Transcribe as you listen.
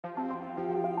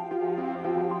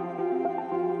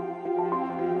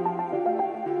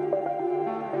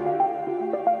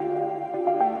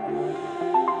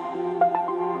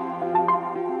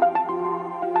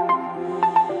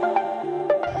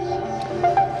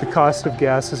the cost of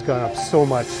gas has gone up so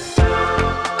much.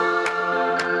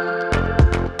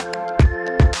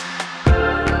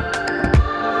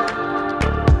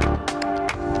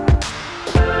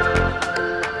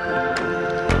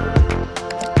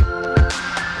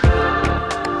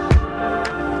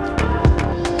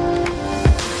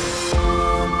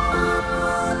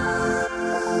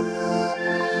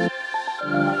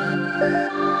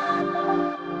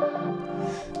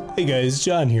 Hey guys,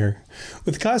 John here.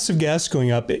 With the cost of gas going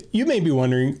up, you may be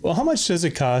wondering, well, how much does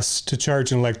it cost to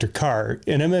charge an electric car?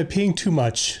 And am I paying too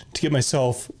much to get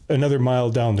myself another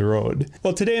mile down the road?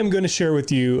 Well, today I'm going to share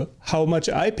with you how much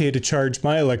I pay to charge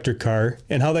my electric car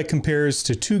and how that compares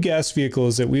to two gas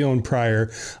vehicles that we owned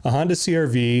prior, a Honda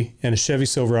CR-V and a Chevy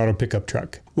Silverado pickup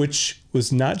truck, which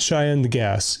was not shy on the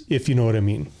gas, if you know what I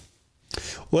mean.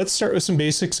 Let's start with some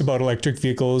basics about electric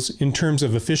vehicles in terms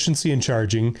of efficiency and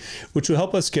charging, which will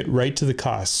help us get right to the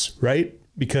costs, right?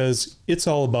 Because it's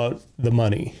all about the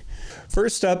money.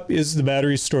 First up is the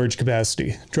battery storage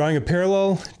capacity. Drawing a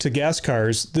parallel to gas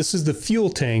cars, this is the fuel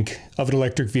tank of an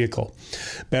electric vehicle.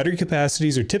 Battery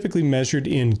capacities are typically measured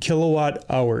in kilowatt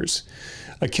hours.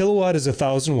 A kilowatt is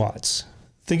 1,000 watts.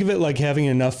 Think of it like having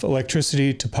enough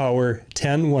electricity to power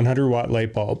 10 100-watt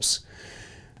light bulbs.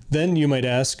 Then you might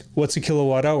ask, what's a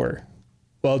kilowatt hour?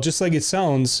 Well, just like it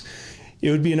sounds, it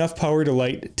would be enough power to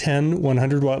light 10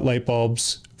 100-watt light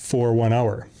bulbs for 1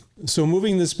 hour. So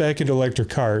moving this back into electric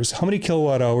cars, how many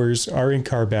kilowatt hours are in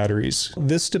car batteries?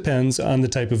 This depends on the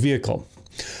type of vehicle.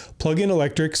 Plug-in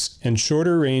electrics and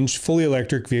shorter range fully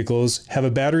electric vehicles have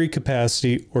a battery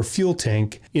capacity or fuel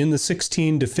tank in the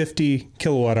 16 to 50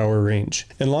 kilowatt hour range.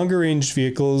 And longer range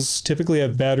vehicles typically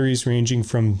have batteries ranging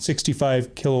from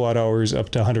 65 kilowatt hours up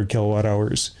to 100 kilowatt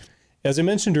hours. As I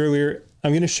mentioned earlier,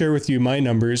 I'm going to share with you my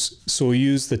numbers, so we'll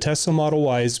use the Tesla Model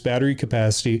Y's battery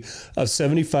capacity of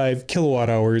 75 kilowatt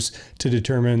hours to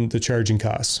determine the charging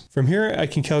costs. From here, I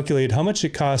can calculate how much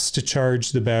it costs to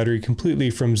charge the battery completely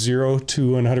from 0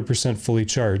 to 100% fully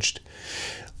charged.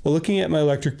 Well, looking at my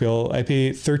electric bill, I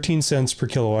pay 13 cents per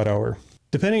kilowatt hour.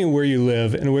 Depending on where you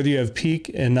live and whether you have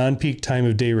peak and non-peak time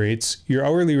of day rates, your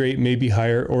hourly rate may be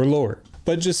higher or lower.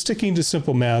 But just sticking to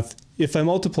simple math, if I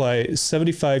multiply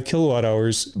 75 kilowatt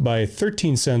hours by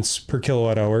 13 cents per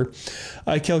kilowatt hour,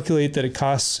 I calculate that it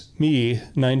costs me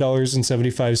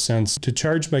 $9.75 to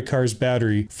charge my car's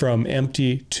battery from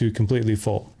empty to completely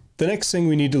full. The next thing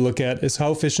we need to look at is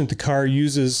how efficient the car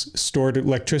uses stored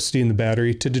electricity in the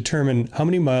battery to determine how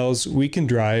many miles we can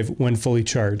drive when fully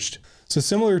charged. So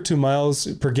similar to miles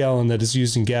per gallon that is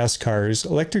used in gas cars,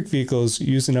 electric vehicles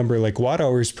use a number like watt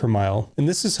hours per mile, and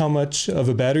this is how much of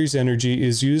a battery's energy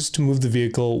is used to move the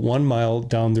vehicle 1 mile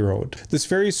down the road. This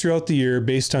varies throughout the year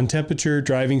based on temperature,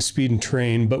 driving speed, and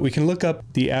terrain, but we can look up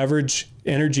the average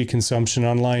energy consumption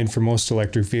online for most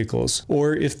electric vehicles.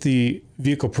 Or if the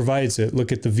vehicle provides it,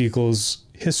 look at the vehicle's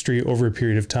history over a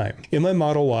period of time. In my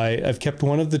Model Y, I've kept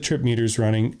one of the trip meters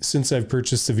running since I've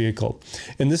purchased the vehicle.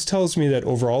 And this tells me that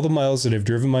over all the miles that I've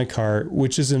driven my car,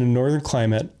 which is in a northern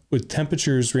climate with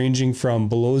temperatures ranging from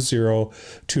below 0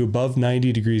 to above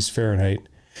 90 degrees Fahrenheit,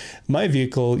 my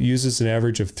vehicle uses an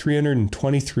average of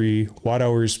 323 watt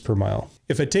hours per mile.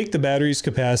 If I take the battery's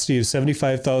capacity of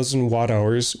 75,000 watt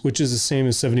hours, which is the same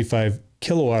as 75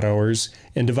 kilowatt hours,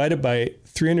 and divide it by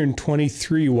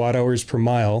 323 watt hours per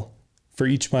mile, for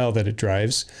each mile that it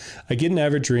drives, I get an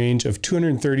average range of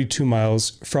 232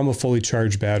 miles from a fully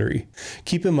charged battery.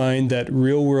 Keep in mind that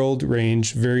real-world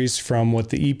range varies from what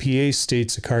the EPA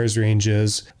states a car's range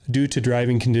is due to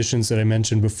driving conditions that I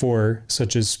mentioned before,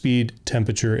 such as speed,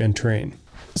 temperature, and terrain.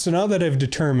 So now that I've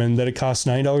determined that it costs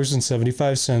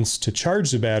 $9.75 to charge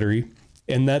the battery,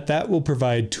 and that will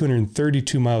provide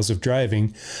 232 miles of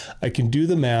driving, I can do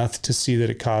the math to see that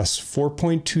it costs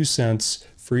 4.2 cents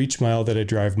for each mile that I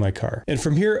drive my car. And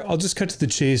from here, I'll just cut to the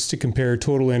chase to compare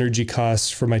total energy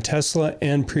costs for my Tesla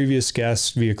and previous gas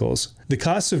vehicles. The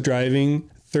cost of driving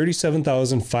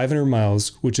 37,500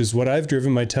 miles, which is what I've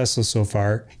driven my Tesla so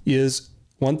far, is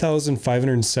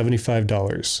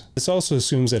 $1,575. This also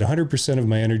assumes that 100% of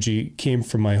my energy came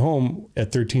from my home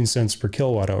at 13 cents per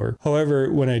kilowatt hour. However,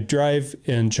 when I drive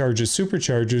and charge at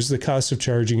superchargers, the cost of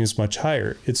charging is much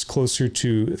higher. It's closer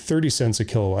to 30 cents a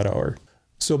kilowatt hour.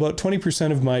 So about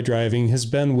 20% of my driving has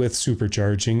been with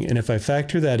supercharging, and if I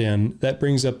factor that in, that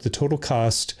brings up the total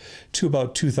cost to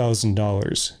about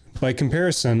 $2,000. By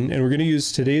comparison, and we're going to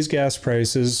use today's gas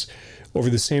prices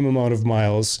over the same amount of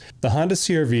miles, the Honda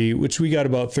CR-V, which we got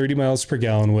about 30 miles per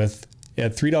gallon with,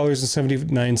 at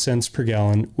 $3.79 per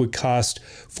gallon, would cost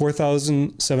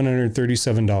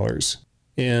 $4,737.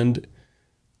 And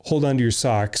hold on to your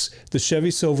socks, the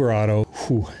Chevy Silverado,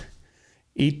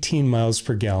 18 miles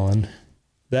per gallon,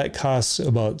 that costs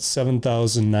about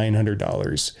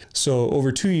 $7,900. So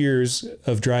over 2 years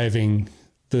of driving,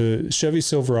 the Chevy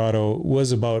Silverado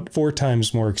was about 4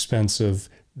 times more expensive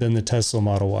than the Tesla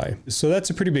Model Y. So that's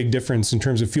a pretty big difference in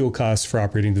terms of fuel costs for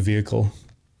operating the vehicle.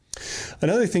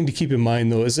 Another thing to keep in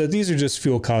mind though is that these are just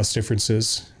fuel cost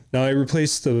differences. Now I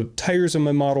replaced the tires on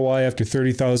my Model Y after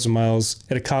 30,000 miles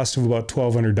at a cost of about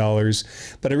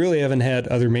 $1,200, but I really haven't had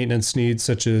other maintenance needs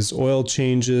such as oil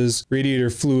changes, radiator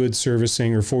fluid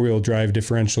servicing, or four-wheel drive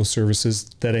differential services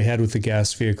that I had with the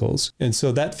gas vehicles. And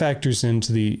so that factors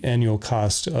into the annual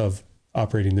cost of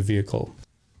operating the vehicle.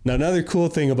 Now, another cool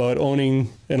thing about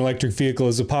owning an electric vehicle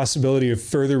is the possibility of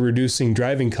further reducing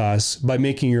driving costs by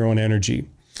making your own energy.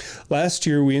 Last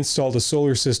year, we installed a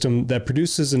solar system that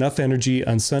produces enough energy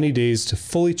on sunny days to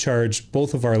fully charge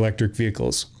both of our electric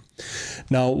vehicles.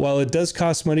 Now, while it does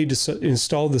cost money to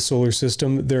install the solar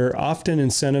system, there are often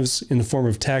incentives in the form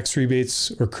of tax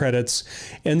rebates or credits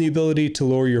and the ability to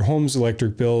lower your home's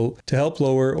electric bill to help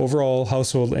lower overall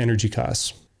household energy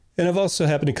costs. And I've also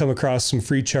happened to come across some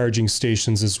free charging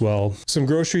stations as well. Some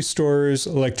grocery stores,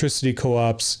 electricity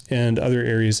co-ops, and other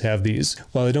areas have these.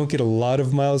 While I don't get a lot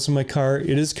of miles in my car,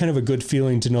 it is kind of a good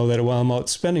feeling to know that while I'm out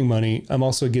spending money, I'm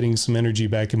also getting some energy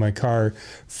back in my car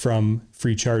from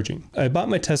free charging. I bought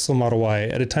my Tesla Model Y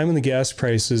at a time when the gas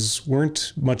prices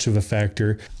weren't much of a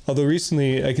factor, although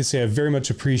recently I can say I very much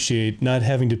appreciate not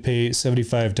having to pay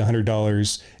 $75 to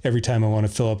 $100 every time I want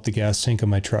to fill up the gas tank on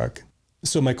my truck.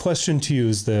 So my question to you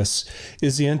is this: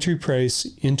 is the entry price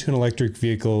into an electric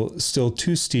vehicle still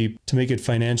too steep to make it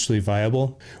financially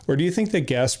viable? Or do you think that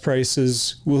gas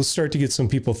prices will start to get some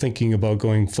people thinking about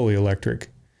going fully electric?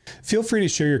 Feel free to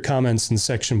share your comments in the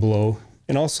section below,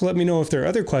 and also let me know if there are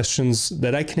other questions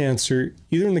that I can answer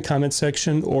either in the comment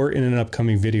section or in an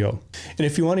upcoming video. And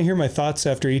if you want to hear my thoughts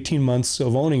after 18 months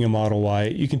of owning a Model Y,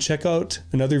 you can check out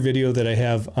another video that I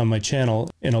have on my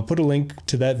channel, and I'll put a link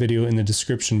to that video in the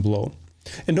description below.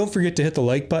 And don't forget to hit the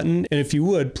like button, and if you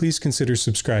would, please consider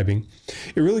subscribing.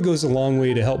 It really goes a long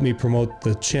way to help me promote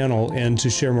the channel and to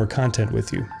share more content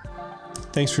with you.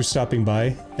 Thanks for stopping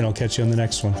by, and I'll catch you on the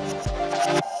next one.